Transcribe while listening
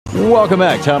Welcome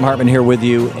back. Thom Hartmann here with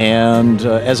you. And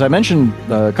as I mentioned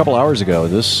a couple hours ago,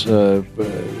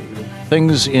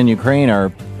 things in Ukraine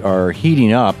are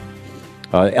heating up.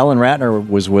 Ellen Ratner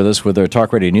was with us with our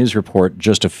Talk Radio News report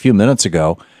just a few minutes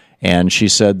ago, and she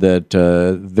said that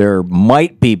there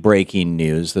might be breaking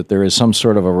news, that there is some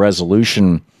sort of a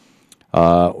resolution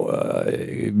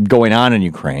going on in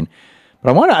Ukraine.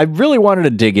 But I really wanted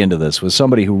to dig into this with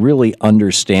somebody who really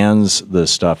understands this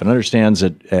stuff and understands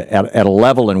it at a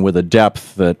level and with a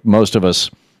depth that most of us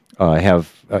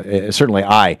have, certainly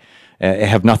I,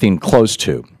 have nothing close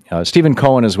to. Stephen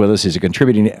Cohen is with us. He's a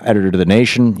contributing editor to The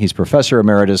Nation. He's professor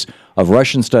emeritus of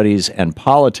Russian Studies and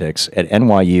Politics at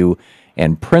NYU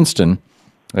and Princeton.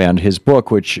 And his book,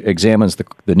 which examines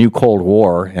the new Cold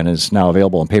War and is now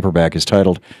available in paperback, is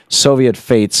titled Soviet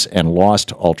Fates and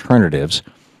Lost Alternatives.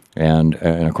 And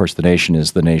of course, The Nation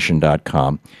is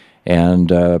thenation.com. And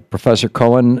Professor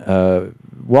Cohen,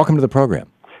 welcome to the program.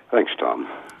 Thanks, Tom.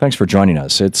 Thanks for joining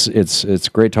us. It's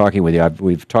great talking with you.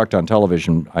 We've talked on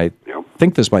television. I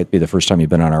think this might be the first time you've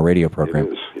been on our radio program.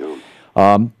 It is,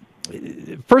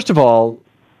 yeah. First of all,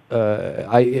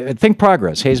 I think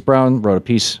progress. Hayes Brown wrote a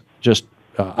piece just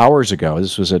hours ago.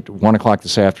 This was at 1 o'clock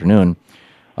this afternoon.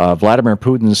 Vladimir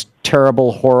Putin's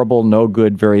terrible, horrible, no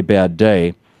good, very bad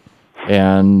day.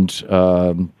 And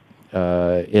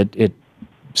it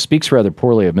speaks rather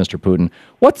poorly of Mr. Putin.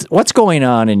 What's going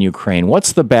on in Ukraine?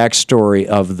 What's the backstory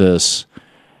of this?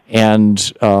 And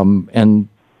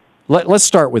let's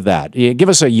start with that. Give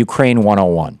us a Ukraine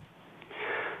 101.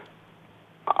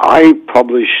 I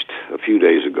published a few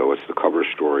days ago, it's the cover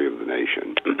story of The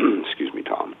Nation, excuse me,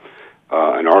 Tom,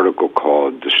 an article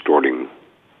called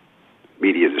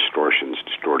Media Distortions,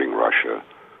 Distorting Russia,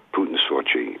 Putin,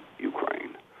 Sochi,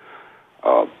 Ukraine.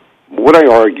 What I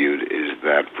argued is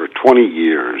that for 20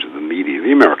 years, the media,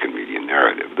 the American media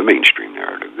narrative, the mainstream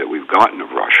narrative that we've gotten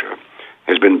of Russia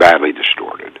has been badly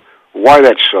distorted. Why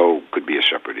that's so could be a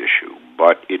separate issue,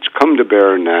 but it's come to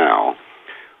bear now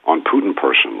on Putin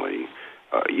personally,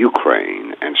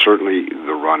 Ukraine, and certainly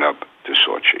the run-up to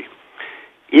Sochi.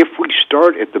 If we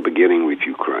start at the beginning with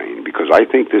Ukraine, because I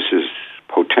think this is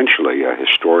potentially a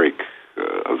historic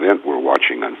event we're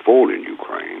watching unfold in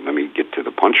Ukraine, let me get to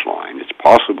the punchline. It's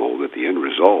possible that the end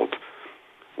result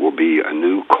will be a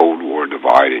new Cold War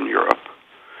divide in Europe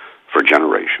for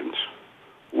generations,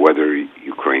 whether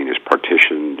Ukraine is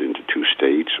partitioned into two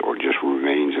states or just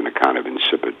remains in a kind of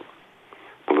insipid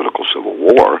political civil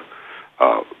war.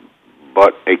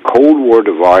 But a Cold War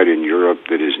divide in Europe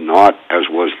that is not, as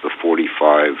was the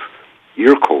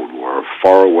 45-year Cold War,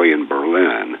 far away in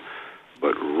Berlin,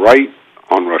 but right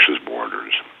on Russia's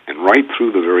borders and right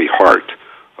through the very heart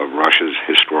of Russia's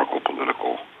historical,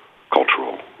 political,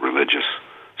 cultural, religious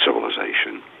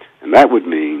civilization. And that would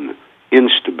mean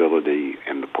instability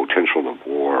and the potential of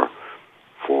war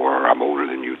for, I'm older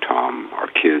than you, Tom, our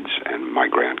kids and my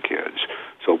grandkids.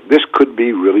 So this could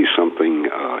be really something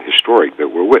historic that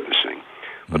we're witnessing.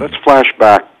 But let's flash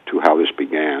back to how this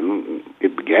began.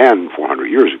 It began 400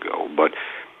 years ago, but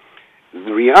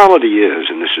the reality is,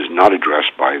 and this is not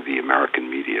addressed by the American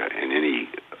media in any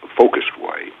focused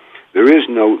way, there is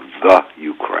no the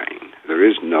Ukraine. There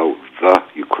is no the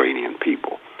Ukrainian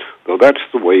people. Though that's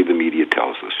the way the media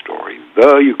tells the story.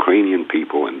 The Ukrainian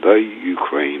people and the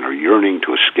Ukraine are yearning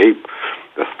to escape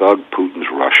the thug Putin's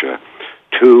Russia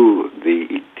to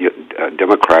the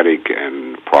democratic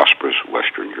and prosperous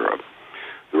Western Europe.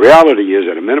 The reality is,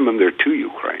 at a minimum, there are two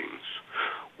Ukraines.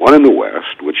 One in the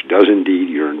West, which does indeed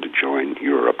yearn to join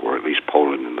Europe, or at least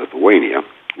Poland and Lithuania.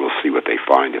 We'll see what they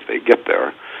find if they get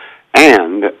there.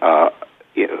 And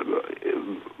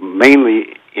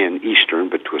mainly in eastern,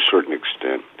 but to a certain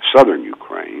extent, southern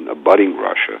Ukraine, abutting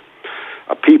Russia,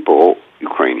 a people,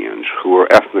 Ukrainians, who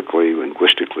are ethnically,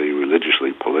 linguistically,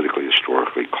 religiously, politically,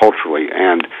 historically, culturally,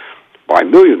 and by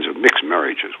millions of mixed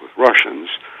marriages with Russians,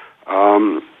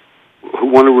 who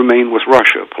want to remain with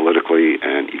Russia politically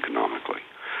and economically.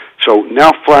 So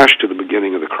now flash to the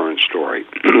beginning of the current story.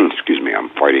 Excuse me, I'm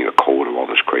fighting a cold of all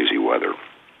this crazy weather.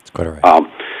 It's quite all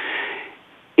right.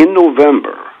 In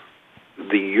November,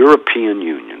 the European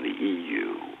Union, the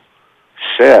EU,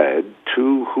 said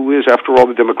to who is, after all,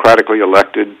 the democratically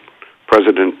elected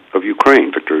president of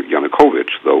Ukraine, Viktor Yanukovych,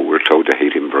 though we're told to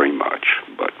hate him very much,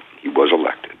 but he was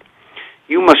elected.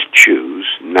 You must choose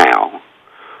now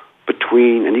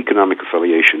between an economic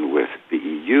affiliation with the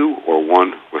EU or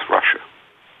one with Russia.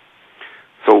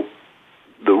 So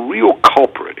the real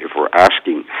culprit, if we're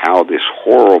asking how this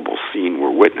horrible scene we're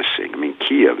witnessing, I mean,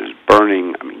 Kiev is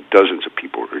burning, I mean, dozens of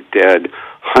people are dead,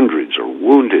 hundreds are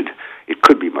wounded, it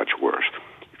could be much worse.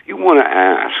 If you want to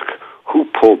ask who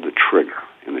pulled the trigger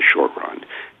in the short run, it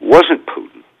wasn't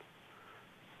Putin,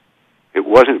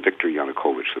 wasn't Viktor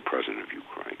Yanukovych the president of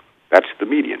Ukraine. That's the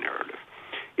media narrative.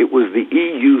 It was the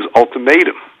EU's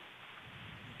ultimatum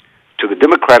to the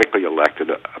democratically elected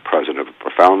president of a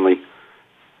profoundly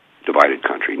divided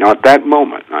country. Now, at that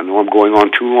moment, I know I'm going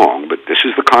on too long, but this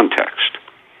is the context.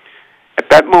 At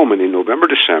that moment, in November,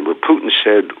 December, Putin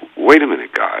said, wait a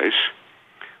minute, guys,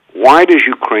 why does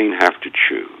Ukraine have to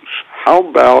choose? How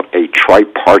about a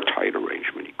tripartite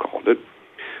arrangement, he called it,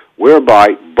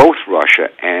 whereby both Russia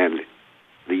and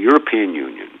the European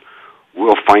Union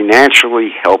will financially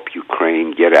help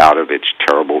Ukraine get out of its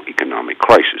terrible economic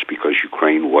crisis, because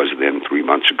Ukraine was then 3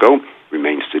 months ago,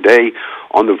 remains today,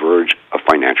 on the verge of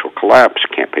financial collapse.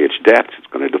 Can't pay its debts. It's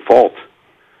going to default.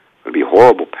 It's going to be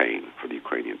horrible pain for the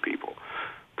Ukrainian people.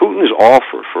 Putin's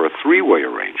offer for a three-way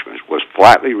arrangement was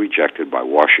flatly rejected by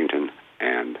Washington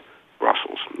and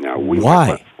Brussels. Now,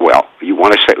 why? Well, you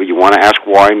want to ask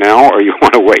why now, or you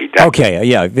want to wait? Okay,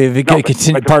 yeah.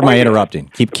 Pardon my interrupting.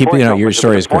 Keep your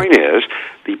story is great. The point is,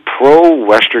 the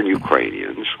pro-Western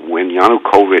Ukrainians, when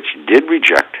Yanukovych did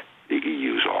reject the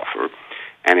EU's offer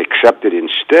and accepted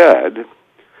instead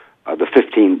the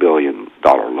 $15 billion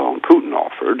loan Putin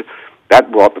offered,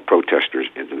 that brought the protesters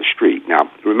into the street. Now,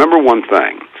 remember one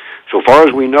thing. So far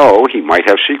as we know, he might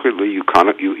have secretly,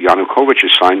 Yanukovych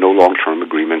has signed no long-term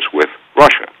agreements with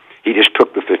Russia. He just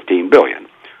took the $15 billion,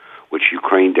 which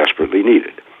Ukraine desperately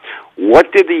needed.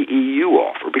 What did the EU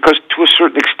offer? Because to a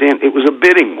certain extent, it was a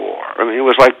bidding war. I mean, it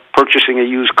was like purchasing a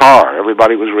used car.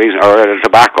 Everybody was or at a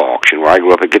tobacco auction where I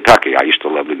grew up in Kentucky. I used to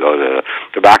love to go to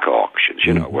tobacco auctions,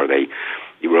 where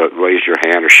you raised your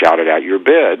hand or shouted out your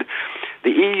bid. The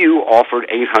EU offered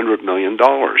 $800 million,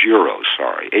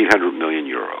 800 million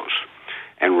euros,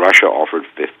 and Russia offered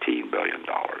 $15 billion.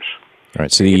 All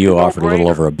right, so the EU offered a little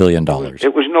over $1 billion.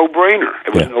 It was no-brainer.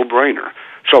 It was no-brainer.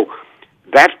 So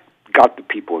that got the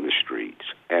people in the streets,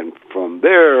 and from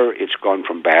there, it's gone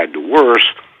from bad to worse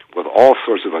with all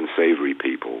sorts of unsavory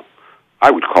people.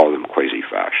 I would call them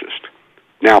quasi-fascist,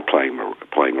 now playing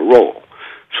a role.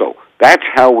 So that's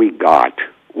how we got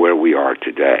where we are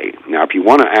today. Now, if you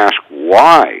want to ask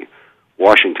why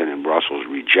Washington and Brussels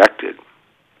rejected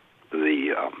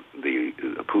the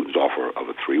Putin's offer of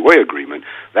a three-way agreement,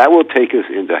 that will take us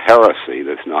into heresy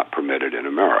that's not permitted in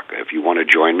America. If you want to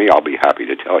join me, I'll be happy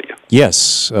to tell you.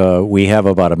 Yes, we have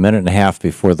about a minute and a half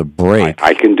before the break.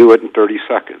 I can do it in 30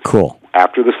 seconds. Cool.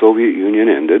 After the Soviet Union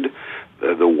ended,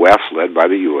 the West, led by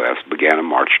the U.S., began a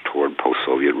march toward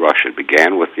post-Soviet Russia. It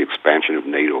began with the expansion of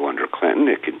NATO under Clinton.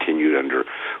 It continued under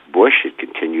Bush. It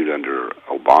continued under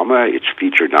Obama. It's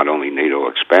featured not only NATO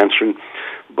expansion,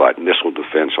 but missile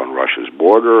defense on Russia's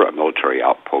border, a military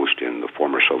outpost in the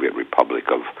former Soviet Republic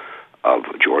of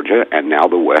Georgia, and now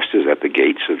the West is at the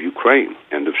gates of Ukraine.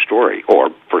 End of story. Or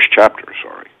first chapter,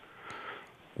 sorry.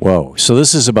 Whoa. So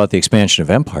this is about the expansion of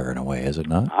empire in a way, is it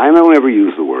not? I don't ever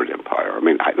use the word empire.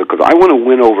 Because I want to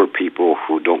win over people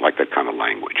who don't like that kind of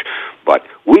language. But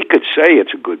we could say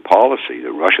it's a good policy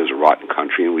that Russia's a rotten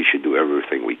country and we should do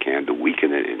everything we can to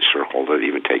weaken it, encircle it,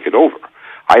 even take it over.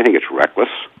 I think it's reckless,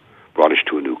 brought us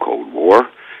to a new Cold War,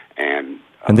 and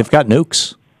they've got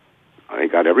nukes. They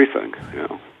got everything,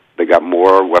 They got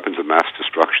more weapons of mass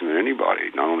destruction than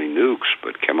anybody, not only nukes,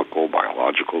 but chemical,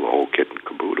 biological, the whole kit and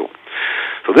caboodle.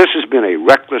 So this has been a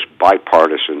reckless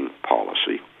bipartisan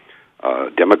policy.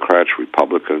 Democrats,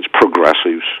 Republicans,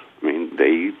 progressives,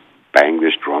 they bang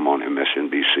this drum on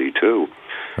MSNBC too.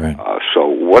 Right. So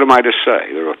what am I to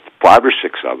say? There are 5 or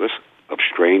 6 of us of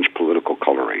strange political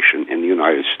coloration in the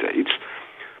United States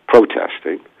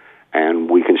protesting, and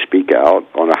we can speak out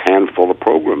on a handful of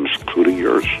programs, including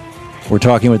yours. We're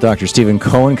talking with Dr. Stephen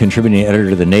Cohen, contributing editor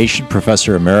to The Nation,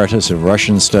 professor emeritus of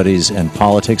Russian Studies and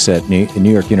Politics at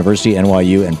New York University,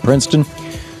 NYU, and Princeton.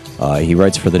 He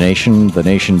writes for The Nation,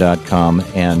 thenation.com,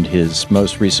 and his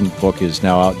most recent book is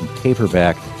now out in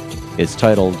paperback. It's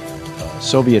titled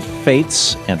Soviet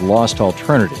Fates and Lost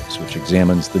Alternatives, which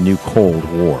examines the new Cold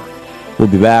War. We'll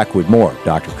be back with more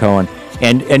Dr. Cohen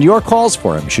and your calls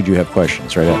for him, should you have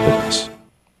questions, right after this.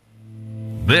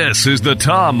 This is the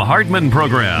Thom Hartmann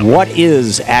Program. What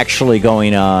is actually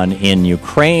going on in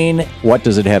Ukraine? What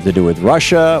does it have to do with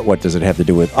Russia? What does it have to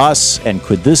do with us? And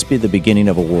could this be the beginning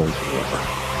of a world war?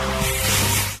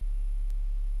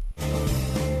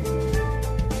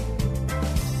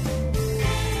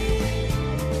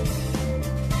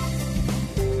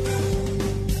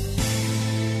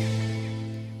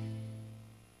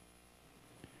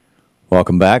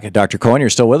 Welcome back. Dr. Cohen, you're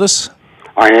still with us?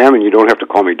 I am, and you don't have to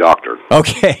call me doctor.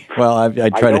 Okay. Well, I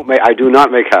do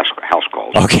not make house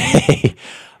calls. Okay.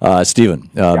 Stephen,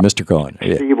 Mr. Cohen.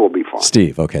 Steve will be fine.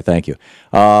 Steve, okay, thank you.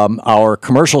 Our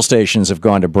commercial stations have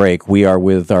gone to break. We are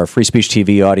with our Free Speech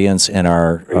TV audience and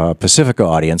our Pacifica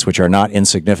audience, which are not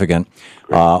insignificant.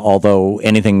 Although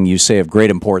anything you say of great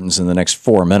importance in the next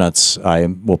 4 minutes, I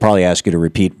will probably ask you to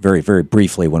repeat very, very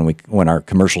briefly when our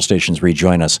commercial stations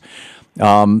rejoin us.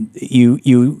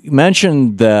 You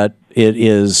mentioned that it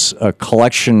is a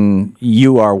collection.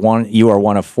 You are one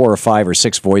of 4 or 5 or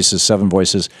 6 voices, 7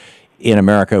 voices in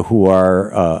America who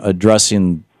are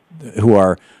who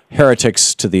are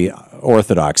heretics to the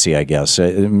orthodoxy, I guess.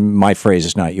 My phrase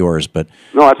is not yours, but...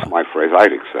 No, that's my phrase.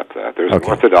 I'd accept that. There's an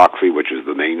orthodoxy, which is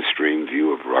the mainstream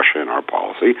view of Russia and our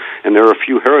policy, and there are a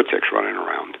few heretics running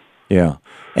around. Yeah.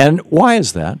 And why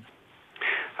is that?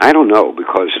 I don't know,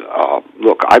 because,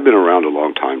 look, I've been around a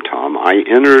long time, Tom. I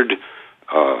entered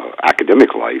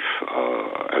academic life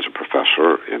as a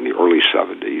professor in the early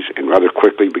 70s and rather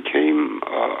quickly became...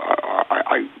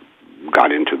 I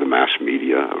got into the mass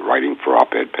media, writing for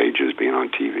op-ed pages, being on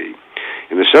TV.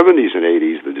 In the 70s and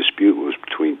 80s, the dispute was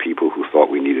between people who thought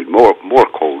we needed more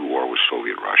Cold War with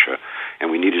Soviet Russia,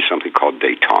 and we needed something called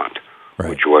détente,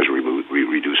 which was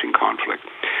reducing conflict.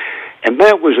 And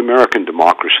that was American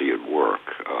democracy at work.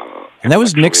 And that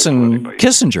was Nixon,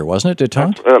 Kissinger, wasn't it,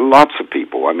 détente? Lots of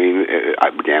people. I mean,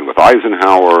 I began with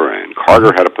Eisenhower, and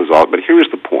Carter had a position. But here's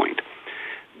the point.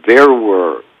 There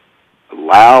were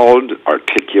loud,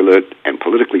 articulate, and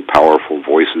politically powerful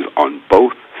voices on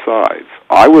both sides.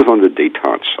 I was on the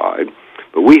détente side,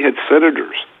 but we had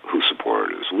senators who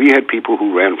supported us. We had people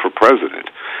who ran for president.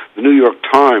 The New York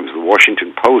Times, the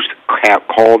Washington Post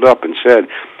called up and said,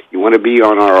 "You want to be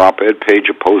on our op-ed page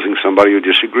opposing somebody who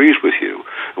disagrees with you?"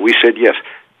 And we said yes.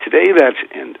 Today that's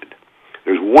ended.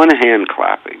 There's one hand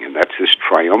clapping, and that's this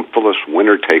triumphalist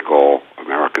winner-take-all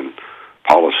American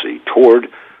policy toward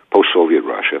post-Soviet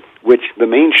Russia, which the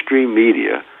mainstream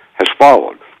media has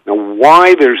followed. Now,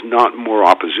 why there's not more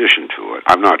opposition to it,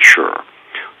 I'm not sure.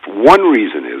 One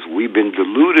reason is we've been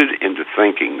deluded into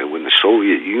thinking that when the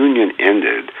Soviet Union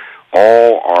ended,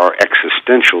 all our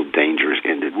existential dangers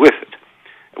ended with it.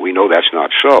 We know that's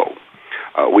not so.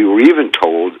 We were even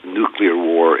told nuclear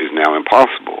war is now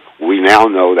impossible. We now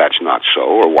know that's not so,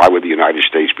 or why would the United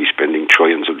States be spending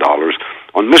trillions of dollars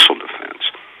on missile defense?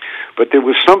 But there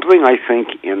was something, I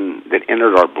think, that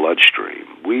entered our bloodstream.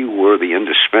 We were the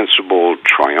indispensable,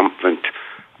 triumphant,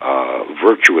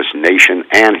 virtuous nation,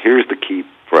 and here's the key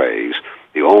phrase,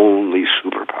 the only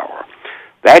superpower.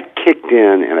 That kicked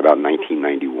in about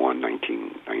 1991,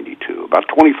 1992, about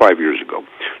 25 years ago.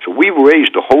 So we've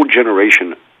raised a whole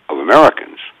generation of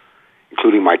Americans,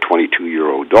 including my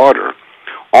 22-year-old daughter,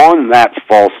 on that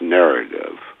false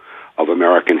narrative of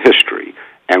American history.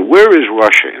 And where is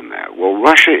Russia in that? Well,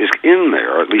 Russia is in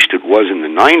there, at least it was in the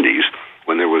 90s,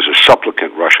 when there was a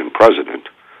supplicant Russian president,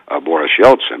 Boris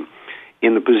Yeltsin,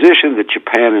 in the position that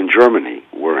Japan and Germany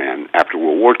were in after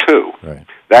World War II. Right.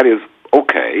 That is,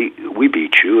 okay, we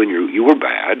beat you, and you were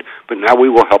bad, but now we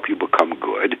will help you become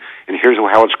good, and here's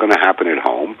how it's going to happen at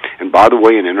home. And by the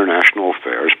way, in international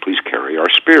affairs, please carry our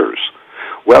spears.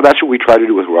 Well, that's what we tried to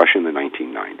do with Russia in the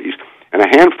 1990s. And a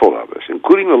handful of us,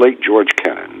 including the late George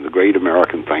Kennan, the great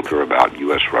American thinker about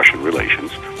U.S.-Russian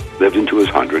relations, lived into his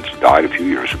hundreds, died a few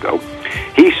years ago.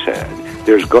 He said,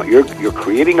 you're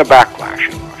creating a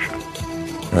backlash in Russia.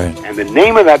 Right. And the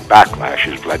name of that backlash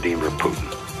is Vladimir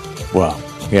Putin. Wow.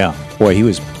 Yeah. Boy, he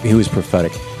was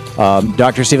prophetic.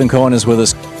 Dr. Stephen Cohen is with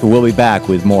us. We'll be back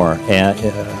with more. And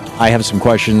I have some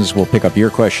questions. We'll pick up your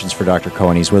questions for Dr.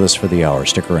 Cohen. He's with us for the hour.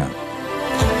 Stick around.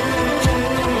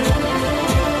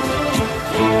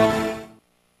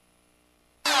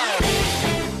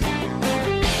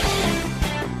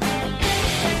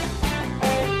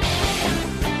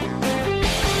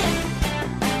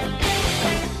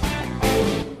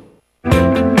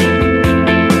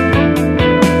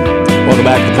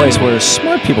 Place where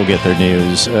smart people get their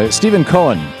news. Stephen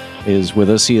Cohen is with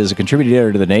us. He is a contributing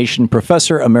editor to The Nation,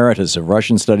 professor emeritus of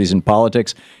Russian Studies and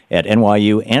Politics at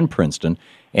NYU and Princeton.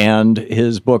 And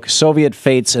his book, Soviet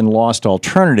Fates and Lost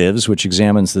Alternatives, which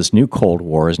examines this new Cold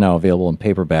War, is now available in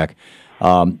paperback.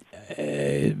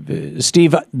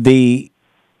 Steve,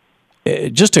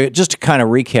 just to kind of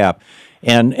recap,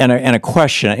 and a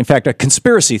question, in fact, a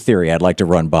conspiracy theory I'd like to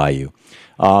run by you.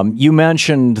 You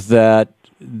mentioned that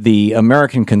the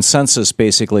American consensus,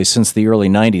 basically, since the early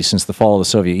 90s, since the fall of the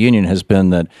Soviet Union, has been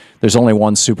that there's only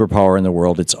one superpower in the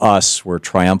world. It's us. We're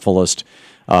triumphalist.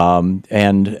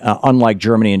 And unlike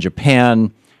Germany and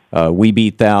Japan, we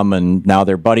beat them, and now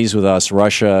they're buddies with us.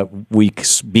 Russia, we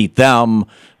beat them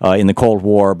in the Cold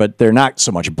War, but they're not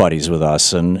so much buddies with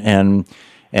us. And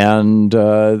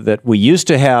that we used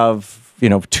to have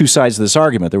two sides of this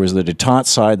argument. There was the détente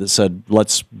side that said,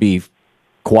 let's be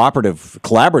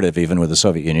collaborative even with the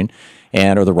Soviet Union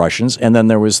or the Russians. And then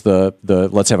there was the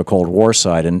let's have a Cold War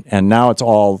side. And now it's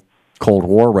all Cold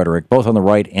War rhetoric, both on the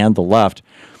right and the left.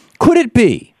 Could it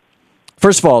be,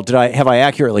 first of all, have I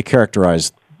accurately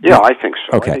characterized? Yeah, I think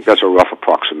so. Okay. I think that's a rough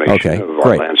approximation of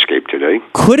our landscape today.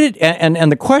 Could it,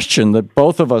 and the question that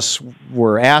both of us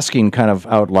were asking kind of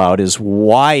out loud is,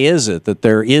 why is it that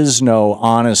there is no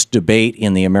honest debate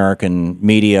in the American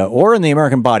media or in the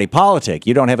American body politic?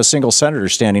 You don't have a single senator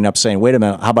standing up saying, wait a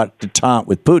minute, how about détente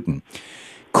with Putin?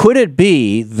 Could it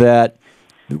be that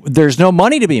there's no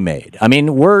money to be made? I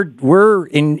mean, we're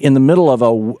in the middle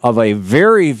of a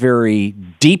very, very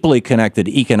deeply connected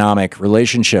economic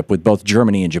relationship with both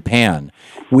Germany and Japan.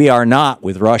 We are not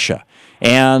with Russia.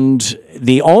 And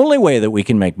the only way that we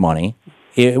can make money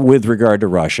with regard to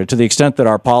Russia, to the extent that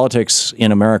our politics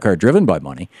in America are driven by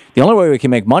money, the only way we can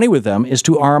make money with them is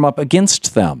to arm up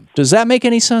against them. Does that make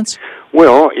any sense?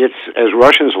 Well, it's, as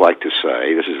Russians like to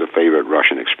say, this is a favorite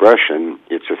Russian expression,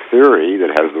 it's a theory that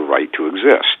has the right to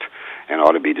exist and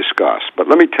ought to be discussed. But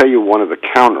let me tell you one of the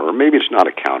counter, or maybe it's not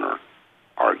a counter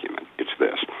argument, it's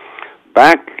this.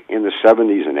 Back in the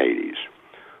 70s and 80s,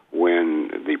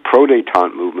 when the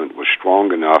pro-détente movement was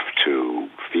strong enough to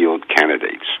field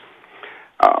candidates,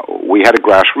 we had a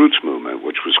grassroots movement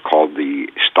which was called the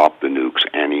Stop the Nukes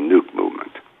Anti-Nuke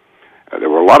movement. There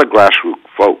were a lot of grassroots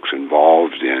folks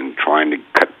involved in trying to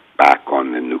cut back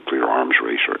on the nuclear arms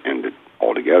race or end it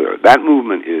altogether. That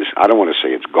movement is, I don't want to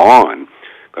say it's gone,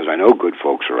 because I know good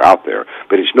folks are out there,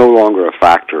 but it's no longer a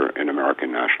factor in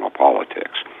American national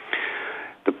politics.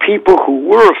 The people who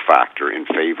were a factor in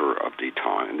favor of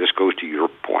détente, and this goes to your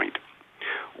point,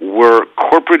 were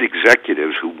corporate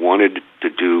executives who wanted to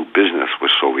do business with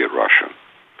Soviet Russia.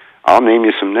 I'll name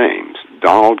you some names.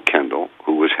 Donald Kendall,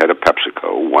 who was head of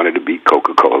PepsiCo, wanted to beat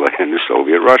Coca-Cola into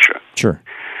Soviet Russia. Sure.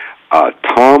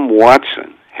 Tom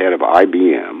Watson, head of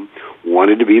IBM,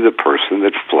 wanted to be the person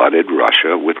that flooded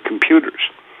Russia with computers.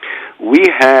 We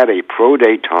had a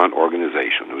pro-détente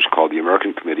organization. It was called the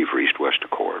American Committee for East-West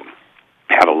Accord.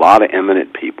 Had a lot of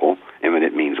eminent people.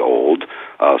 Eminent means old.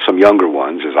 Some younger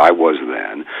ones, as I was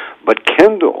then. But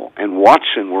Kendall and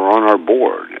Watson were on our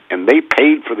board, and they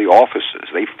paid for the offices.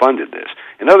 They funded this.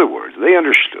 In other words, they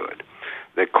understood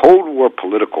that Cold War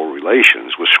political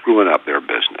relations was screwing up their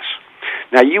business.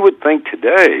 Now, you would think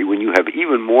today, when you have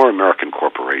even more American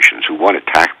corporations who want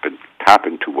to tap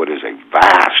into what is a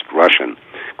vast Russian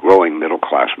growing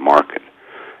middle-class market,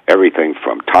 everything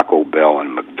from Taco Bell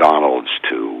and McDonald's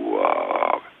to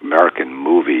American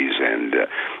movies and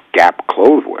Gap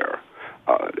clothwear,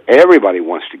 everybody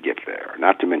wants to get there,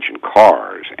 not to mention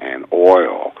cars and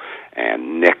oil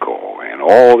and nickel and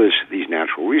all these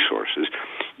natural resources.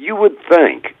 You would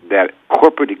think that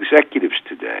corporate executives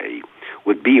today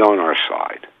would be on our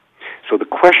side. So the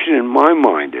question in my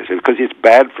mind is, because it's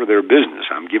bad for their business,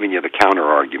 I'm giving you the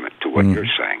counter-argument to what you're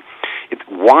saying,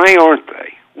 why aren't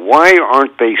they? Why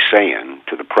aren't they saying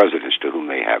to the presidents to whom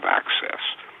they have access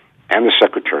and the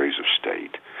secretaries of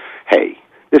state, hey,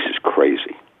 this is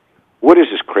crazy. What is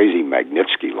this crazy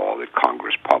Magnitsky law that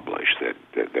Congress published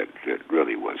that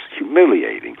really was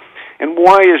humiliating? And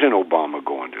why isn't Obama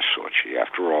going to Sochi?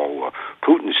 After all,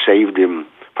 Putin saved him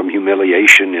from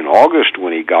humiliation in August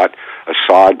when he got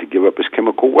Assad to give up his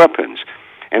chemical weapons.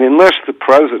 And unless the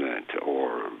president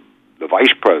or the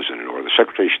vice president or the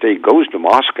secretary of state goes to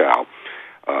Moscow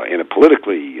in a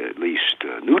politically, at least,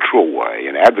 neutral way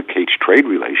and advocates trade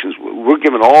relations, we're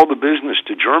giving all the business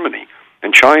to Germany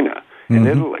and China and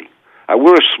Italy.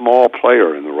 We're a small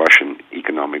player in the Russian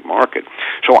economic market.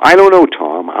 So I don't know,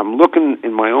 Tom. I'm looking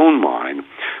in my own mind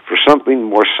for something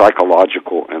more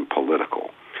psychological and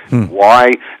political.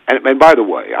 Why? And by the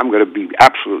way, I'm going to be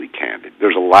absolutely candid.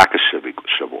 There's a lack of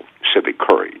civic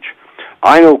courage.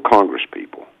 I know Congress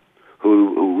people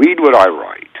who read what I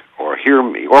write or hear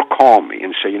me or call me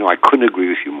and say, I couldn't agree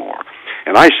with you more.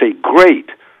 And I say, great,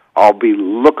 I'll be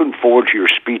looking forward to your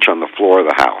speech on the floor of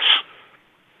the House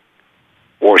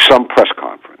or some press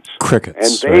conference.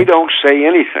 Crickets. And they don't say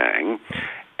anything.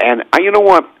 And you know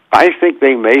what? I think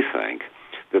they may think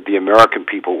that the American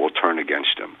people will turn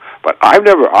against them. But I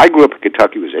grew up in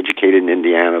Kentucky, was educated in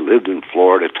Indiana, lived in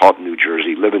Florida, taught in New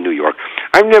Jersey, live in New York.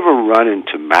 I've never run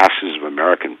into masses of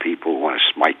American people who want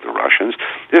to smite the Russians.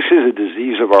 This is a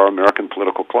disease of our American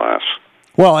political class.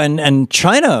 Well, and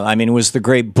China, was the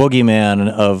great boogeyman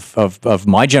of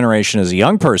my generation as a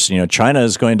young person. China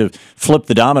is going to flip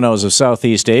the dominoes of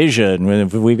Southeast Asia,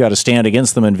 and we've got to stand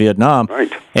against them in Vietnam.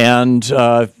 Right. And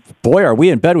boy, are we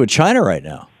in bed with China right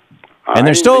now. And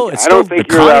I don't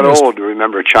think you're that old to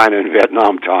remember China and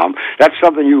Vietnam, Tom. That's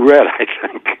something you read, I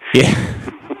think. Yeah,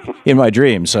 in my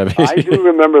dreams. I do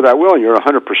remember that well, and you're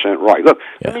 100% right. Look,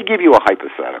 let me give you a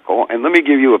hypothetical, and let me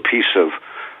give you a piece of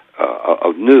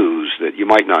news that you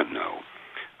might not know.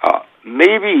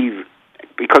 Maybe,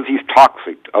 because he's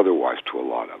toxic otherwise to a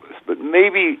lot of us, but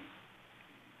maybe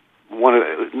one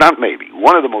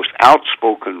of the most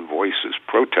outspoken voices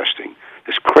protesting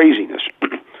this craziness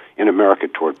in America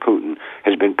toward Putin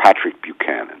has been Patrick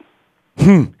Buchanan.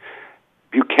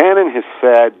 Buchanan has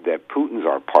said that Putin's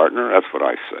our partner. That's what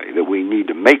I say, that we need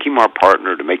to make him our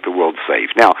partner to make the world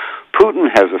safe. Now, Putin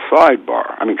has a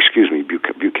sidebar.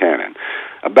 Buchanan.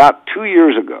 About 2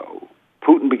 years ago,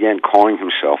 Putin began calling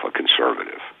himself a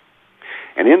conservative.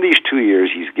 And in these 2 years,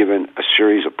 he's given a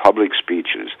series of public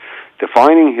speeches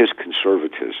defining his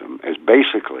conservatism as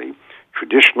basically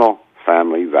traditional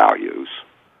family values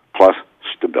plus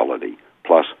stability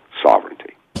plus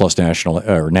sovereignty. Plus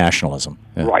nationalism.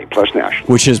 Yeah. Right, plus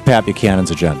nationalism. Which is Pat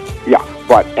Buchanan's agenda. Yeah,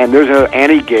 and there's an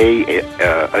anti-gay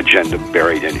agenda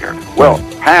buried in here. Well,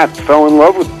 Pat fell in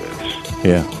love with this.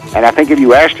 Yeah. And I think if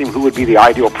you asked him who would be the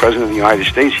ideal president of the United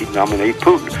States, he'd nominate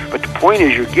Putin. But the point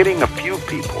is, you're getting a few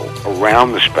people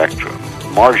around the spectrum,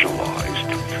 marginalized,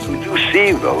 who do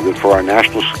see, though, that for our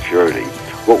national security,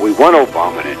 what we want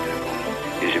Obama to do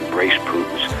is embrace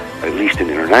Putin's, at least in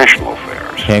international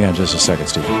affairs. Hang on just a second,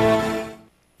 Steve.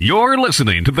 You're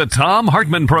listening to the Thom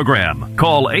Hartmann Program.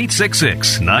 Call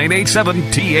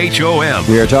 866-987-THOM.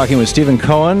 We are talking with Stephen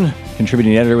Cohen,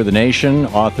 contributing editor with The Nation,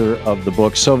 author of the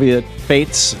book Soviet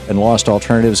Fates and Lost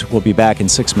Alternatives. We'll be back in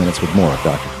 6 minutes with more of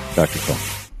Dr. Cohen.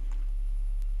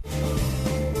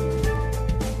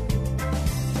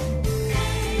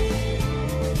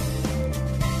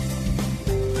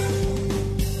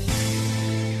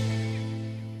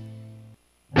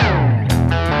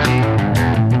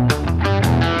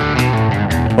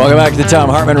 Welcome back to the Thom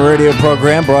Hartmann Radio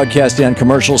Program, broadcasting on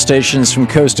commercial stations from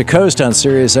coast to coast on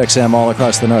Sirius XM all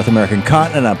across the North American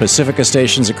continent, on Pacifica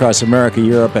stations across America,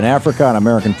 Europe, and Africa, on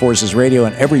American Forces Radio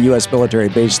and every U.S. military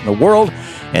base in the world,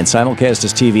 and simulcast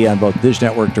as TV on both Dish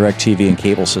Network, DirecTV, and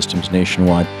cable systems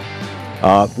nationwide.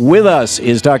 With us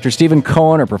is Dr. Stephen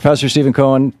Cohen, or Professor Stephen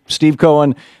Cohen, Steve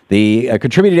Cohen, the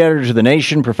contributing editor to The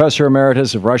Nation, Professor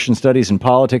Emeritus of Russian Studies and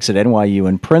Politics at NYU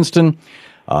in Princeton.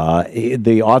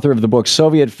 The author of the book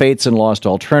Soviet Fates and Lost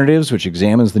Alternatives, which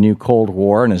examines the new Cold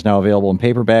War and is now available in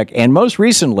paperback. And most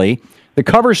recently, the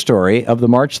cover story of the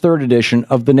March 3rd edition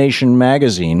of The Nation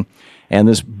magazine, and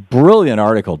this brilliant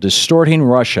article, Distorting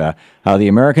Russia, How the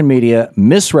American Media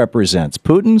Misrepresents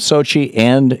Putin, Sochi,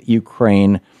 and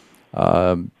Ukraine.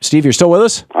 Steve, you're still with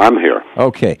us? I'm here.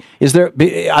 Okay.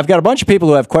 I've got a bunch of people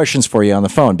who have questions for you on the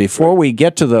phone. Before we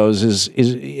get to those, do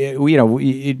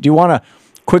you want to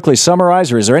quickly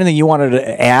summarize, or is there anything you wanted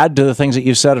to add to the things that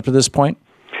you've said up to this point?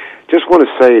 Just want to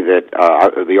say that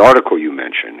the article you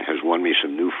mentioned has won me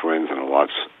some new friends and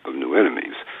lots of new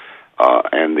enemies.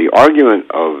 And the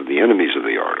argument of the enemies of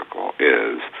the article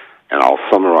is, and I'll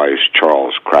summarize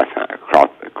Charles Krafthammer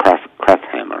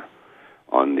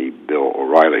on the Bill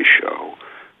O'Reilly show,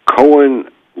 Cohen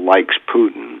likes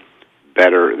Putin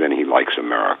better than he likes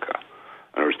America.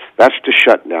 In other words, that's to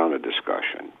shut down a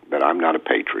discussion that I'm not a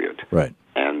patriot. Right.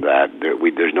 And that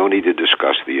there's no need to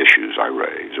discuss the issues I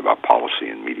raise about policy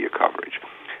and media coverage.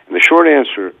 And the short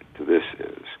answer to this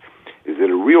is that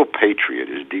a real patriot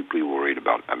is deeply worried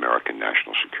about American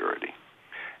national security.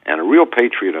 And a real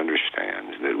patriot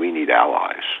understands that we need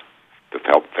allies to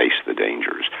help face the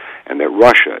dangers, and that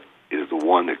Russia is the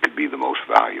one that could be the most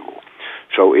valuable.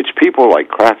 So it's people like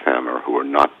Krafthammer who are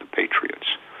not the patriots,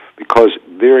 because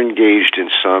they're engaged in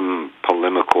some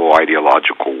polemical,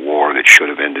 ideological war that should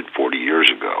have ended 40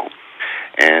 years ago.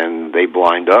 And they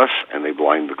blind us, and they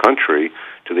blind the country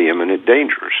to the imminent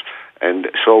dangers.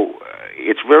 And so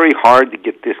it's very hard to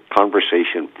get this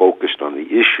conversation focused on the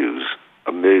issues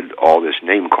amid all this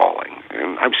name-calling.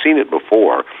 And I've seen it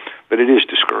before, but it is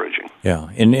discouraging.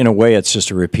 Yeah, in a way, it's just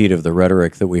a repeat of the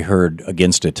rhetoric that we heard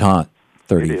against Détente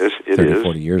 40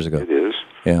 years ago. It is.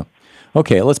 Yeah.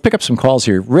 Okay, let's pick up some calls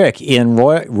here. Rick in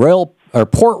Port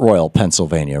Royal,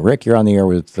 Pennsylvania. Rick, you're on the air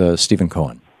with Stephen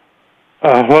Cohen.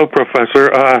 Hello, Professor.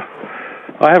 I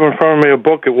have in front of me a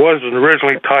book. It was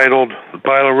originally titled The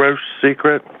Belarus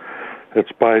Secret.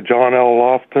 It's by John L.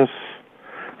 Loftus.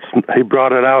 He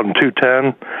brought it out in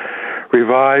 2010,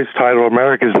 revised, titled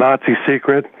America's Nazi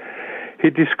Secret. He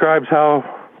describes how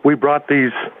we brought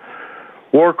these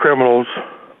war criminals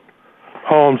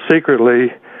home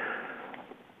secretly.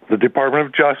 The Department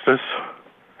of Justice,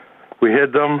 we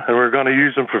hid them, and we're going to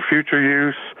use them for future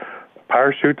use,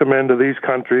 parachute them into these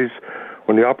countries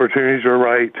when the opportunities are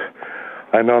right.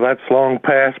 I know that's long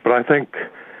past, but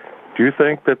do you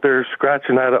think that they're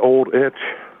scratching that old itch?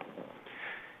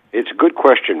 It's a good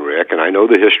question, Rick, and I know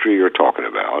the history you're talking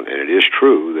about, and it is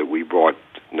true that we brought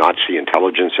Nazi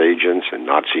intelligence agents and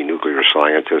Nazi nuclear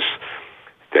scientists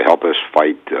to help us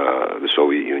fight the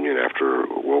Soviet Union after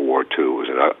World War II. It was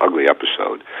an ugly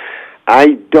episode.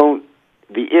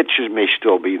 The itches may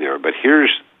still be there, but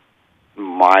here's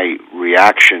my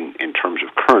reaction in terms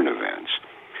of current events.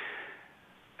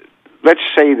 Let's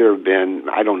say there have been,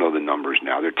 I don't know the numbers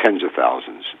now, there are tens of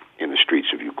thousands in the streets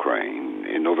of Ukraine.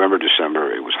 In November,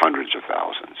 December, it was hundreds of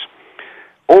thousands.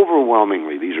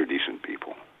 Overwhelmingly, these are decent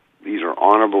people. These are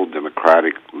honorable,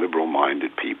 democratic,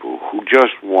 liberal-minded people who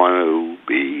just want to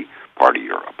be part of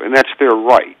Europe. And that's their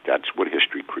right. That's what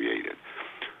history created.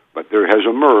 But there has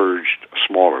emerged a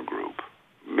smaller group,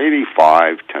 maybe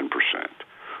 5-10%,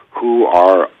 who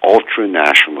are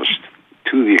ultra-nationalist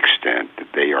to the extent that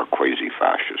they are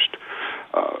quasi-fascist.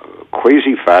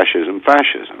 Quasi-fascism,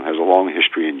 fascism, has a long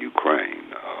history in Ukraine.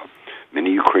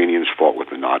 Many Ukrainians fought with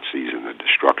the Nazis in the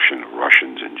destruction of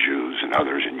Russians and Jews and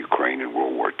others in Ukraine in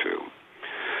World War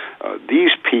II.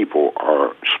 These people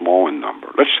are small in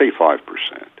number, let's say 5%,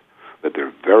 but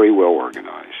they're very well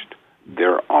organized,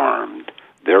 they're armed,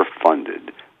 they're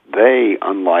funded. They,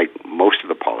 unlike most of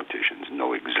the politicians,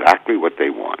 know exactly what they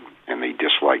want, and they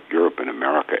dislike Europe and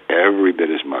America every bit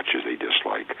as much as they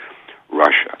dislike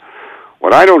Russia.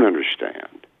 What I don't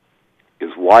understand is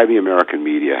why the American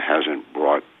media hasn't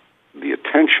brought the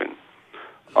attention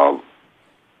of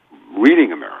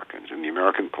reading Americans and the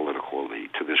American political elite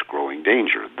to this growing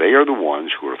danger. They are the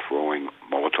ones who are throwing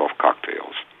Molotov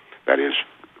cocktails, that is,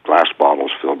 glass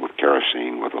bottles filled with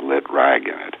kerosene with a lit rag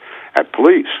in it, at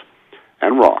police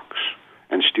and rocks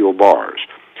and steel bars.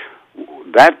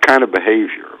 That kind of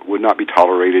behavior would not be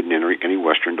tolerated in any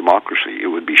Western democracy. It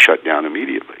would be shut down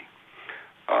immediately.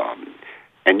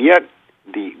 And yet,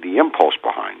 the impulse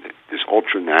behind it, this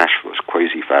ultra-nationalist,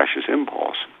 quasi-fascist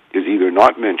impulse, is either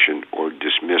not mentioned or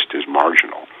dismissed as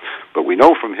marginal. But we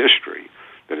know from history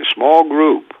that a small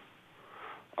group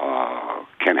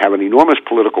can have an enormous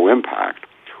political impact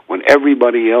when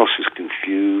everybody else is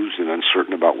confused and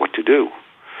uncertain about what to do.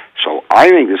 So I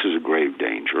think this is a grave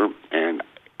danger, and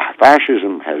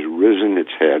fascism has raised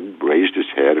its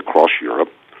head across Europe,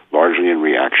 largely in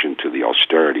reaction to the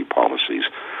austerity policies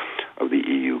of the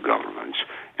EU governments,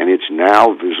 and it's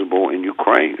now visible in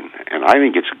Ukraine, and I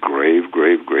think it's grave,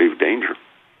 grave, grave danger.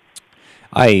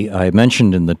 I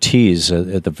mentioned in the tease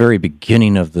at the very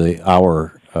beginning of the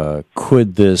hour,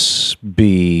 could this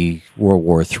be World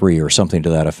War III or something to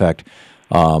that effect?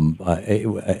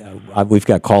 We've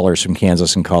got callers from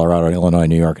Kansas and Colorado and Illinois,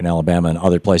 New York and Alabama and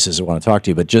other places that want to talk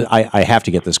to you, but I have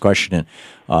to get this question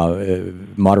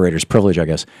in. Moderator's privilege, I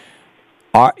guess.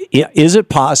 Is it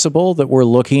possible that we're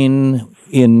looking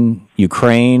in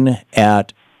Ukraine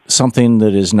at something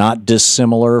that is not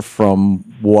dissimilar from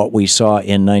what we saw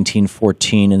in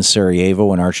 1914 in Sarajevo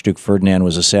when Archduke Ferdinand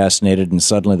was assassinated and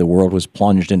suddenly the world was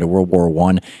plunged into World War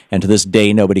I, and to this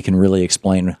day nobody can really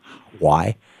explain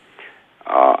why?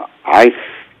 I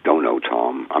don't know,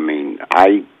 Tom. I mean,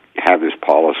 I have this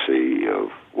policy of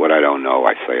what I don't know,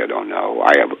 I say I don't know.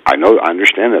 I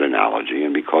understand that analogy,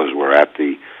 and because we're at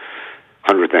the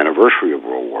 100th anniversary of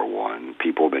World War I,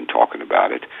 people have been talking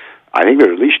about it. I think there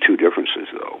are at least two differences,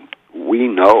 though. We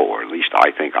know, or at least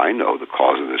I think I know, the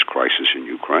cause of this crisis in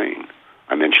Ukraine.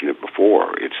 I mentioned it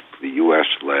before. It's the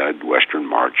U.S.-led Western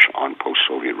March on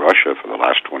post-Soviet Russia for the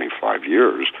last 25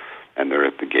 years, and they're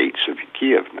at the gates of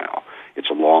Kiev now. It's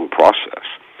a long process.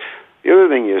 The other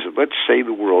thing is, let's say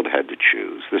the world had to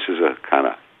choose. This is a kind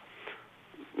of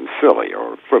silly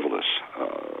or frivolous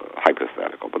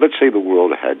hypothetical, but let's say the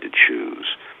world had to choose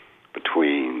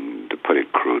between, to put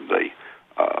it crudely,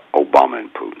 Obama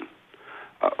and Putin.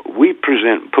 We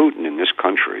present Putin in this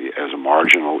country as a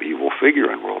marginal evil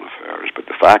figure in world affairs, but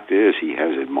the fact is he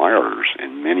has admirers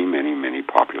in many, many, many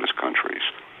populous countries,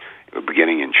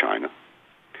 beginning in China,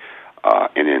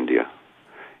 in India,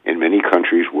 in many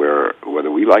countries where, whether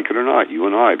we like it or not, you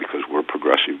and I, because we're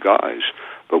progressive guys,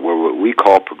 but where what we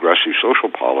call progressive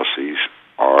social policies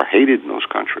are hated in those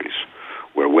countries,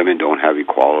 where women don't have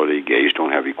equality, gays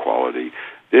don't have equality.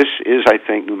 This is, I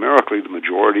think, numerically the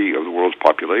majority of the world's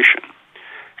population.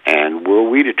 And were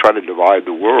we to try to divide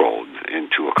the world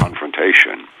into a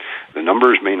confrontation, the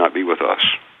numbers may not be with us.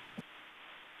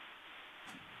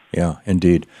 Yeah,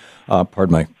 indeed.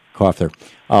 Pardon my cough there.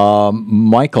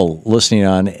 Michael, listening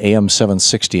on AM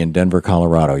 760 in Denver,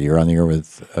 Colorado. You're on the air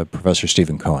with Professor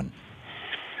Stephen Cohen.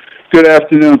 Good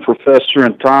afternoon, Professor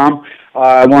and Tom.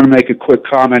 I want to make a quick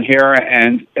comment here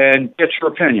and get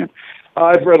your opinion.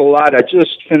 I've read a lot. I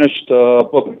just finished a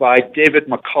book by David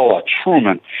McCullough,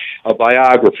 Truman, a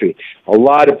biography. A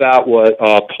lot about what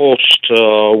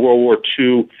post-World War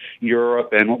II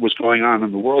Europe and what was going on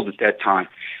in the world at that time.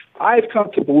 I've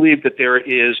come to believe that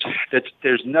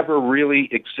there's never really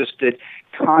existed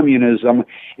communism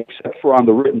except for on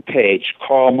the written page.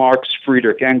 Karl Marx,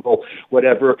 Friedrich Engels,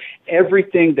 whatever.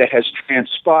 Everything that has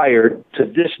transpired to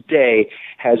this day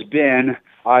has been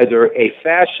either a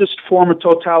fascist form of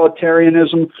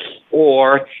totalitarianism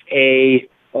or a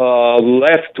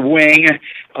left-wing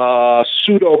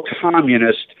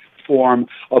pseudo-communist form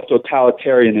of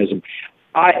totalitarianism.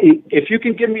 If you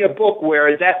can give me a book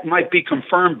where that might be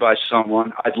confirmed by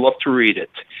someone, I'd love to read it.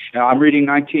 Now, I'm reading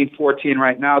 1914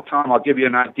 right now, Tom. I'll give you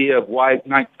an idea of why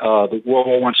the World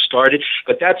War I started.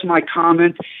 But that's my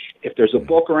comment. If there's a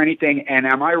book or anything, and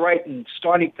am I right in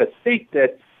starting to think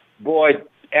that, boy,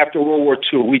 after World War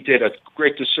II, we did a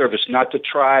great disservice not to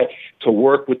try to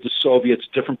work with the Soviets,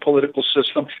 different political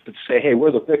system, but to say, hey,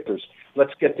 we're the victors.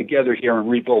 Let's get together here and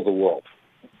rebuild the world.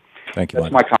 Thank you.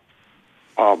 That's my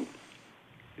comment.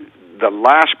 The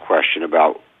last question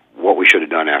about what we should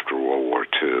have done after World War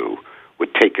II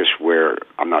would take us where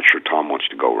I'm not sure Tom wants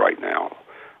to go right now.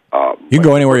 You can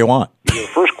go anywhere you want. The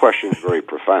first question is very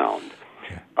profound.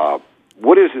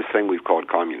 What is this thing we've called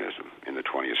communism in the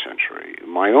 20th century?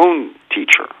 My own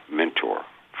teacher, mentor,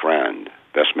 friend,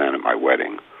 best man at my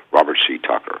wedding, Robert C.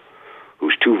 Tucker,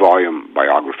 whose 2-volume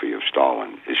biography of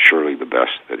Stalin is surely the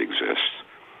best that exists.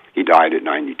 He died at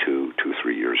 92,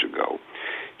 3 years ago.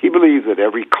 He believed that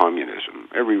every communism,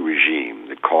 every regime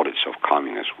that called itself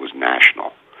communist was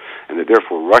national, and that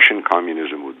therefore Russian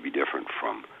communism would be different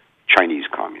from Chinese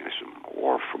communism,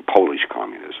 or from Polish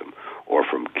communism, or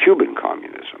from Cuban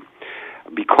communism,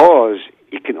 because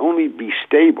it can only be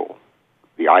stable,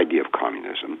 the idea of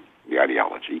communism, the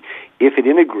ideology, if it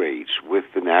integrates with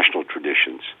the national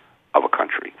traditions of a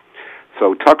country.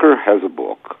 So Tucker has a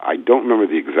book. I don't remember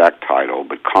the exact title,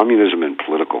 but Communism and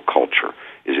Political Culture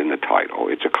is in the title.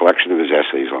 It's a collection of his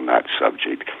essays on that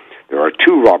subject. There are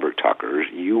 2 Robert Tuckers.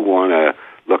 You want to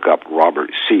look up Robert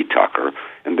C. Tucker,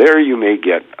 and there you may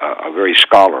get a very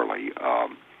scholarly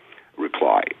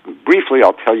reply. Briefly,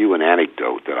 I'll tell you an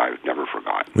anecdote that I've never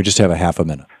forgotten. We just have a half a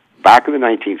minute. Back in the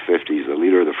 1950s, the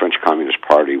leader of the French Communist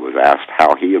Party was asked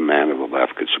how he, a man of the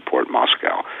left, could support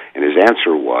Moscow. And his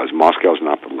answer was, Moscow's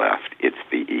not the left, it's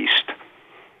the East.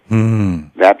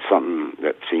 That's something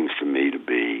that seems to me to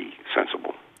be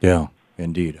sensible. Yeah,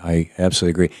 indeed. I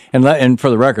absolutely agree. And for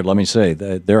the record, let me say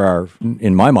that there are,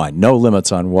 in my mind, no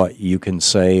limits on what you can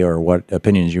say or what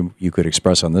opinions you could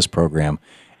express on this program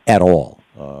at all.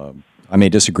 I may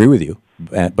disagree with you,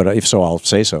 but if so, I'll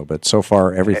say so. But so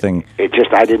far, everything...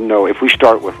 I didn't know. If we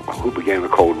start with who began the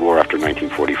Cold War after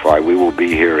 1945, we will be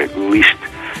here at least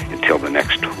until the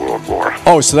next World War.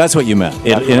 Oh, so that's what you meant.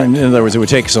 In other words, it would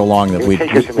take so long that we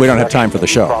don't have time for the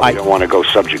show. I don't want to go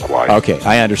subject-wise. Okay,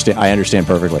 I understand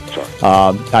perfectly.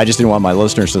 I just didn't want my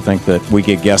listeners to think that we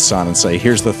get guests on and say,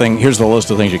 here's the list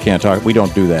of things you can't talk. We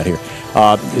don't do that here.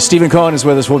 Stephen Cohen is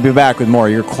with us. We'll be back with more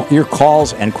your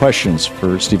calls and questions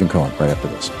for Stephen Cohen right after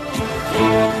this.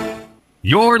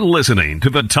 You're listening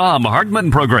to the Thom Hartmann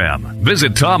Program.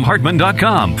 Visit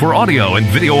ThomHartmann.com for audio and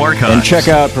video archives. And check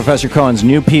out Professor Cohen's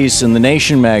new piece in The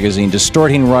Nation magazine,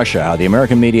 Distorting Russia, How the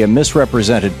American Media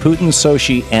Misrepresented Putin,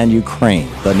 Sochi, and Ukraine.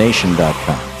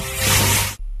 TheNation.com.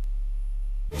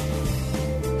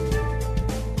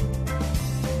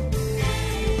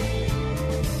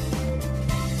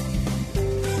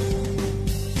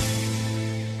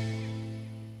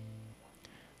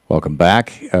 Welcome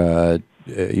back.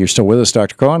 You're still with us,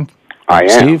 Dr. Cohen? I am.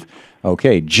 Steve?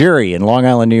 Okay. Jerry in Long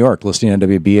Island, New York, listening on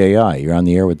WBAI. You're on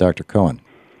the air with Dr. Cohen.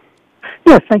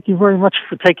 Yes, thank you very much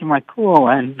for taking my call,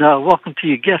 and welcome to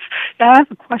your guest. I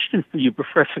have a question for you,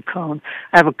 Professor Cohen.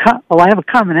 I have a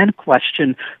comment and a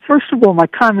question. First of all, my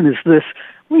comment is this.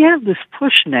 We have this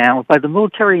push now by the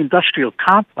military-industrial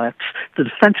complex, the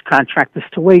defense contractors,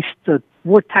 to waste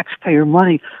war taxpayer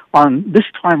money on this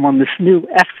new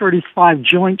F-35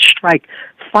 Joint Strike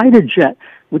Fighter jet,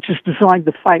 which is designed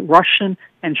to fight Russian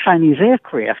and Chinese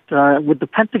aircraft, with the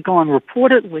Pentagon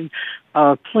reportedly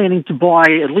planning to buy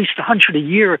at least 100 a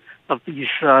year of these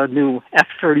new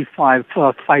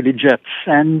F-35 fighter jets,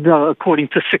 and according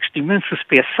to 60 Minutes this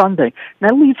past Sunday. And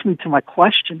that leads me to my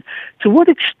question. To what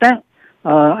extent,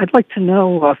 I'd like to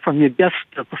know from your guest,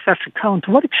 Professor Cohen,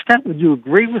 to what extent would you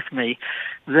agree with me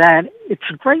that it's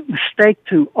a great mistake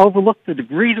to overlook the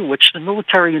degree to which the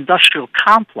military-industrial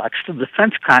complex, the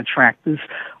defense contractors,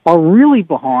 are really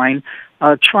behind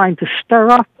trying to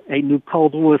stir up a new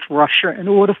Cold War with Russia in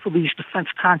order for these defense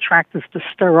contractors to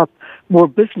stir up more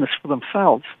business for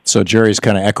themselves. So Jerry's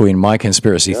kind of echoing my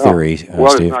conspiracy theory, well,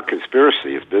 Steve. It's not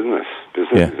conspiracy, it's business.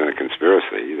 Business isn't a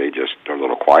conspiracy. They just are a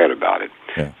little quiet about it.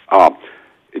 Yeah.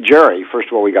 Jerry, first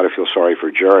of all, we got to feel sorry for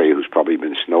Jerry, who's probably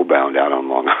been snowbound out on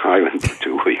Long Island for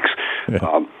 2 weeks.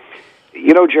 Yeah.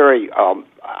 Jerry,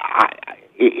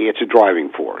 it's a driving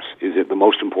force. Is it the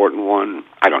most important one?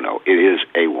 I don't know. It is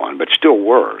a one, but still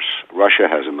worse. Russia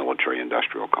has a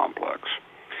military-industrial complex.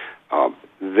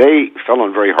 They fell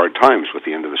on very hard times with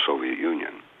the end of the Soviet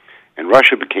Union, and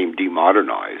Russia became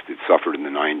demodernized. It suffered in the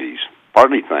 90s,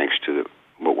 partly thanks to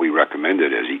what we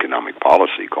recommended as economic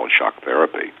policy called shock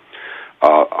therapy,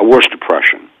 a worse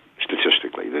depression,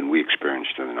 statistically, than we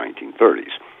experienced in the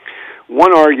 1930s.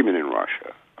 One argument in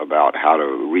Russia about how to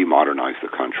remodernize the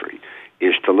country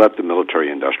is to let the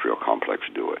military-industrial complex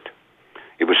do it.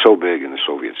 It was so big in the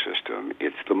Soviet system.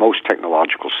 It's the most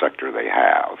technological sector they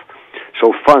have.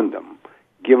 So fund them.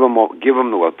 Give them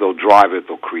what they'll drive it.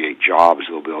 They'll create jobs.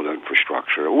 They'll build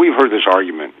infrastructure. We've heard this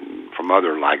argument from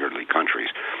other laggardly countries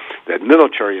that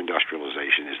military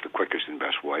industrialization is the quickest and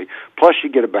best way. Plus, you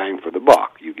get a bang for the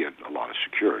buck. You get a lot of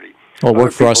security. Well, it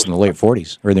worked for us in the late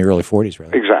 40s, or in the early 40s,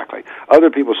 rather. Exactly. Other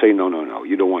people say, no,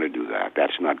 you don't want to do that.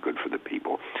 That's not good for the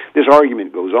people. This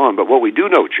argument goes on, but what we do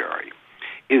know, Jerry,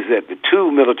 is that the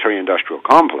two military-industrial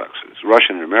complexes,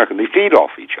 Russian and American, they feed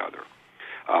off each other.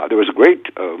 There was a great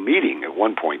meeting at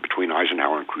one point between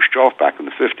Eisenhower and Khrushchev back in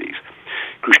the 50s.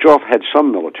 Khrushchev had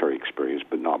some military experience,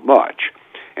 but not much,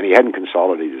 and he hadn't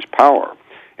consolidated his power.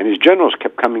 And his generals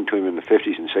kept coming to him in the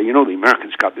 50s and saying, the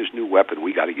Americans got this new weapon,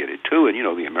 we got to get it too, and,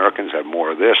 the Americans have more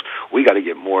of this, we got to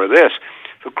get more of this.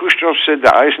 So Khrushchev said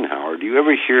to Eisenhower, do you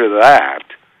ever hear that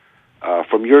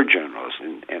from your generals?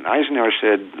 And Eisenhower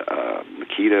said,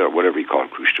 Nikita, or whatever he called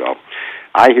Khrushchev,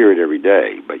 I hear it every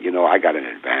day, but, I got an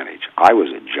advantage. I was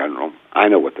a general. I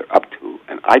know what they're up to,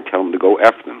 and I tell them to go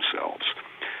F themselves.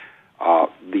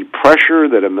 The pressure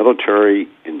that a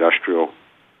military-industrial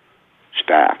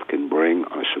staff can bring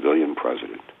on a civilian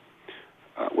president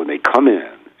when they come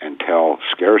in and tell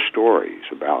scare stories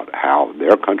about how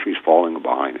their country's falling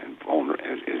behind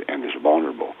and is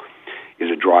vulnerable is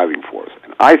a driving force.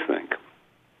 And I think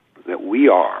that we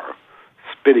are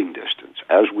spitting distance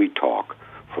as we talk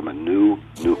from a new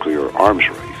nuclear arms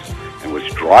race. And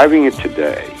what's driving it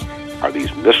today are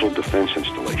these missile defense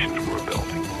installations we're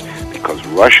building. Because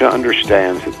Russia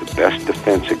understands that the best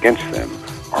defense against them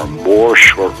are more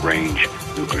short-range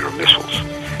nuclear missiles.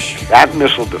 That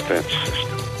missile defense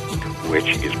system, which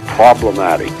is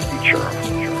problematic to be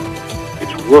cherished,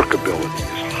 its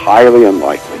workability is highly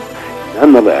unlikely,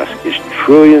 nonetheless is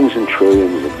trillions and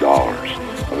trillions of dollars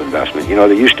of investment.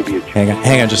 There used to be a...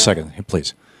 Hang on just a second,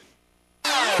 please.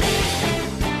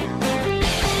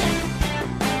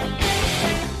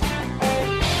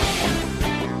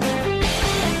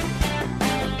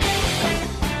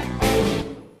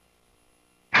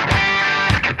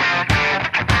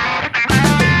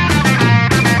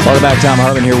 Welcome back. Thom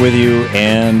Hartmann here with you,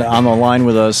 and on the line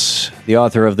with us, the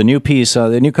author of the new piece,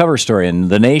 the new cover story in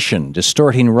The Nation,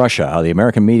 Distorting Russia, How the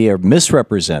American Media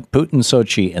Misrepresent Putin,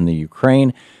 Sochi, and the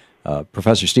Ukraine.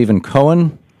 Professor Stephen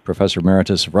Cohen, Professor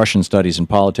Emeritus of Russian Studies and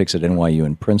Politics at NYU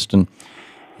in Princeton.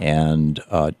 And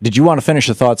did you want to finish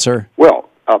the thought, sir? Well,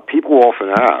 people often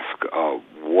ask,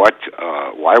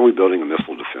 why are we building a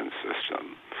missile defense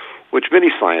system, which many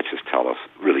scientists tell us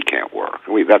really can't work.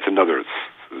 That's another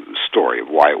story of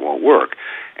why it won't work.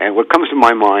 And what comes to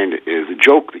my mind is a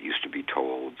joke that used to be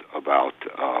told about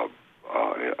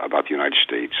the United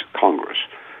States Congress.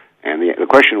 And the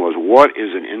question was, what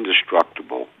is an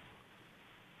indestructible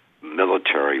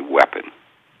military weapon?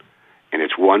 And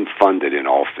it's one funded in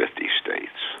all 50 states.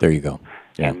 There you go.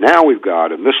 Yeah. And now we've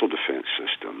got a missile defense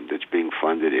system that's being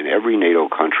funded in every NATO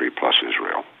country plus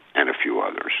Israel and a few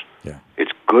others. Yeah.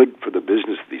 It's good for the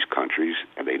business of these countries,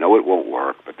 and they know it won't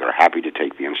work, but they're happy to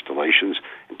take the installations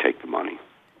and take the money.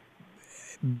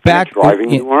 Back driving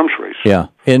the arms race. Yeah.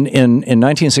 In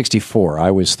 1964,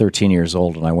 I was 13 years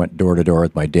old, and I went door to door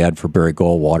with my dad for Barry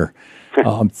Goldwater.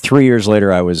 3 years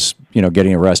later, I was,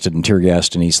 getting arrested and tear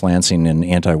gassed in East Lansing in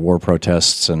anti-war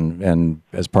protests and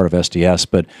as part of SDS.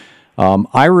 But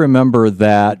I remember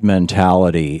that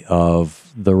mentality of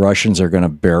the Russians are going to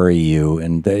bury you,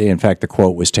 and in fact, the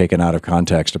quote was taken out of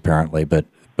context apparently, but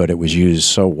it was used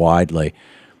so widely.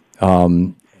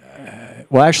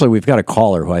 Well, actually, we've got a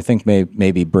caller who I think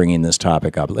may be bringing this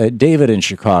topic up. David in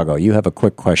Chicago, you have a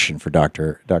quick question for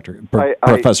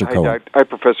Professor Cohen. Hi,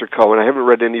 Professor Cohen. I haven't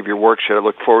read any of your works yet. I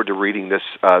look forward to reading this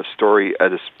story,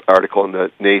 this article in The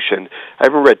Nation. I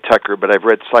haven't read Tucker, but I've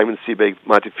read Simon Sebag,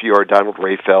 Montefiore, Donald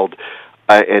Rayfeld.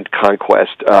 and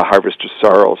conquest, harvest of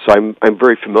sorrow. So I'm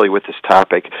very familiar with this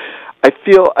topic. I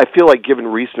feel like, given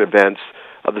recent events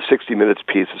of the 60 Minutes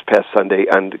piece this past Sunday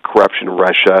on corruption in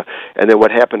Russia, and then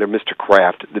what happened to Mr.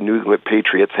 Kraft, the New England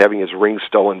Patriots, having his ring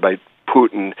stolen by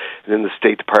Putin, and then the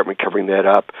State Department covering that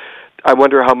up, I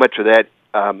wonder how much of that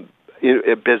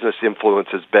business influence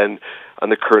has been on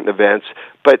the current events.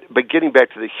 But getting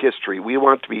back to the history, we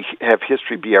want to have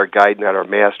history be our guide, not our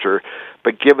master.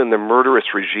 But given the murderous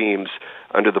regimes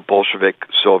under the Bolshevik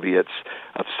Soviets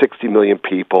of 60 million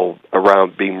people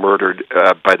around being murdered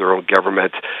by their own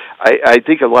government, I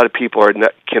think a lot of people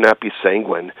cannot be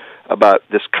sanguine about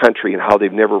this country and how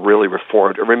they've never really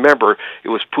reformed. And remember, it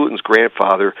was Putin's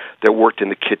grandfather that worked in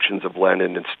the kitchens of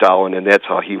Lenin and Stalin, and that's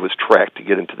how he was tracked to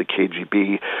get into the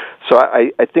KGB. So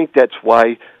I think that's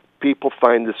why people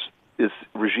find this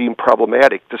regime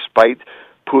problematic, despite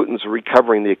Putin's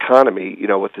recovering the economy,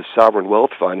 with his sovereign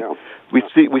wealth fund. Yeah. We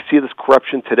see this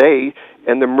corruption today,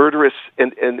 and the murderous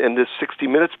and this 60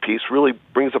 Minutes piece really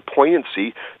brings a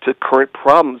poignancy to current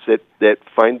problems that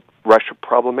find Russia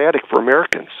problematic for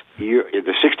Americans.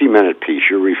 The 60-minute piece,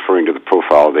 you're referring to the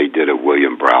profile they did of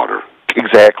William Browder.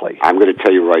 Exactly. I'm going to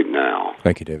tell you right now.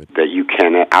 Thank you, David. That you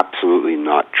can absolutely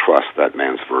not trust that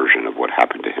man's version of what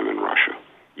happened to him in Russia.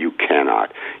 You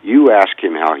cannot. You ask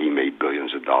him how he made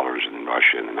billions of dollars in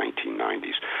Russia in the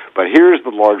 1990s. But here's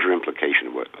the larger implication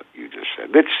of what you just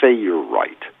said. Let's say you're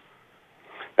right.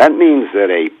 That means that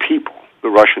the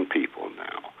Russian people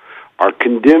now, are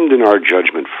condemned in our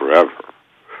judgment forever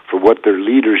for what their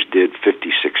leaders did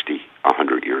 50, 60,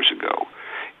 100 years ago.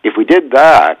 If we did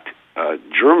that,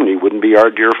 Germany wouldn't be our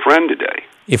dear friend today.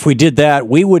 If we did that,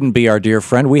 we wouldn't be our dear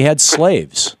friend. We had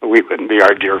slaves. We wouldn't be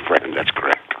our dear friend. That's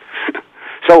correct.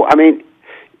 So,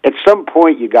 at some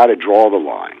point you got to draw the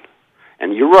line.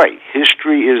 And you're right,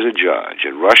 history is a judge,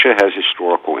 and Russia has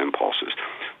historical impulses.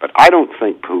 But I don't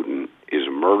think Putin is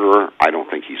a murderer. I don't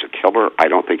think he's a killer. I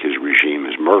don't think his regime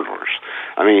is murderers.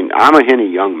 I'm a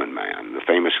Henny Youngman man, the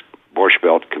famous Borscht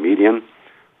Belt comedian.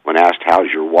 When asked,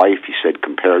 how's your wife, he said,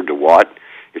 compared to what?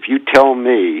 If you tell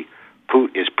me,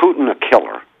 is Putin a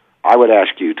killer, I would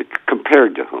ask you,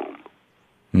 compared to whom?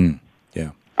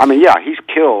 Yeah. He's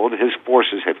killed, his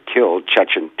forces have killed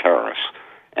Chechen terrorists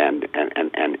and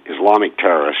Islamic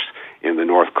terrorists in the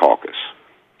North Caucasus,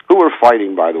 who are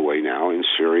fighting, by the way, now in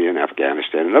Syria and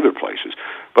Afghanistan and other places.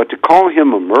 But to call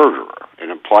him a murderer and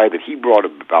imply that he brought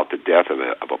about the death of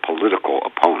a political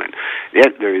opponent,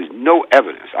 yet there is no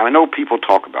evidence. I know people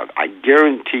talk about it. I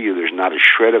guarantee you there's not a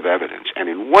shred of evidence. And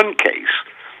in one case,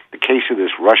 the case of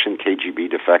this Russian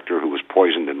KGB defector who was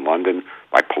poisoned in London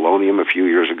by polonium a few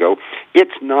years ago,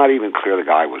 it's not even clear the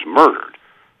guy was murdered.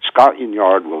 Scotland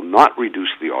Yard will not release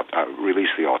the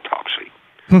autopsy.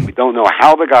 We don't know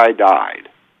how the guy died,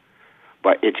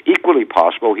 but it's equally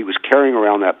possible he was carrying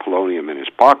around that polonium in his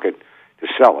pocket to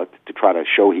sell it, to try to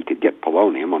show he could get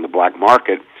polonium on the black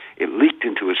market. It leaked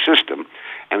into his system,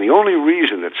 and the only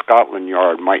reason that Scotland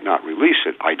Yard might not release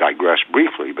it, I digress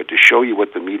briefly, but to show you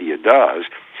what the media does,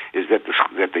 is that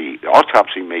the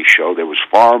autopsy may show there was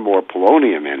far more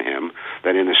polonium in him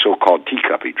than in the so-called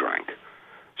teacup he drank.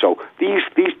 So these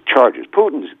charges,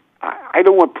 I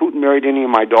don't want Putin married to any of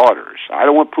my daughters. I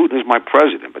don't want Putin as my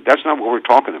president, but that's not what we're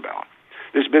talking about.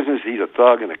 This business he's a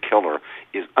thug and a killer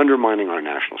is undermining our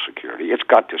national security. It's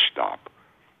got to stop.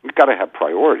 We've got to have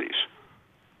priorities.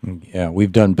 Yeah,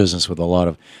 we've done business with a lot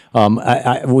of.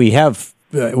 We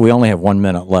only have 1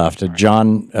 minute left.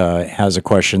 John has a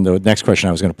question. The next question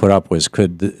I was going to put up was,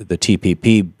 could the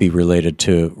TPP be related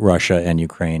to Russia and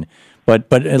Ukraine? But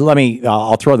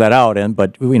I'll throw that out.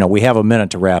 But we have a minute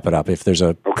to wrap it up. If there's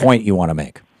a point you want to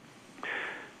make.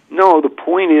 No, the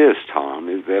point is, Tom,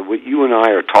 is that what you and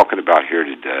I are talking about here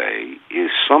today is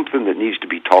something that needs to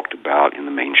be talked about in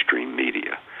the mainstream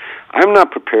media. I'm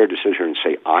not prepared to sit here and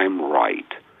say I'm right,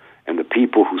 and the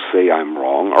people who say I'm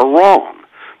wrong are wrong.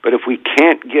 But if we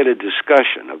can't get a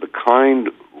discussion of the kind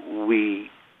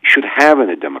we should have in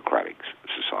a democratic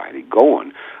society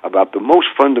going about the most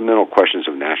fundamental questions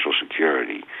of national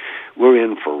security, we're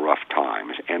in for rough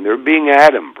times. And they're being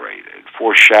adumbrated,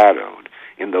 foreshadowed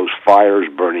in those fires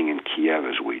burning in Kiev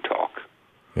as we talk.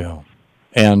 Yeah.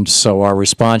 And so our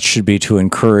response should be to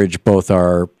encourage both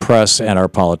our press and our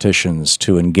politicians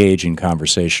to engage in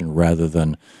conversation rather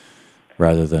than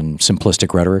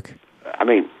simplistic rhetoric?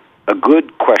 A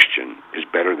good question is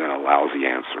better than a lousy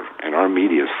answer, and our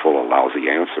media is full of lousy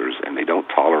answers, and they don't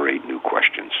tolerate new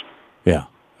questions. Yeah,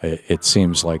 it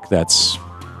seems like that's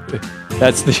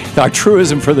our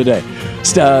truism for the day.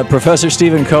 Professor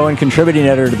Stephen Cohen, contributing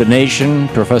editor to The Nation,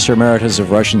 Professor Emeritus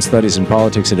of Russian Studies and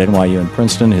Politics at NYU and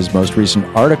Princeton. His most recent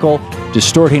article,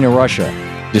 Distorting Russia,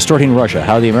 Distorting Russia,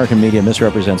 How the American Media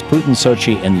Misrepresents Putin,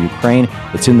 Sochi, and the Ukraine.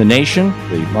 It's in The Nation,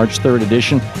 the March 3rd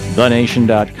edition,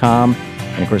 thenation.com.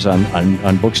 And, of course, on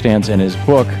bookstands. And his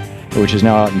book, which is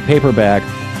now out in paperback,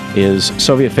 is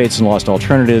Soviet Fates and Lost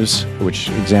Alternatives, which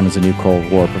examines the new Cold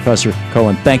War. Professor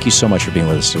Cohen, thank you so much for being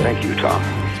with us today. Thank you, Tom.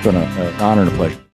 It's been an honor and a pleasure.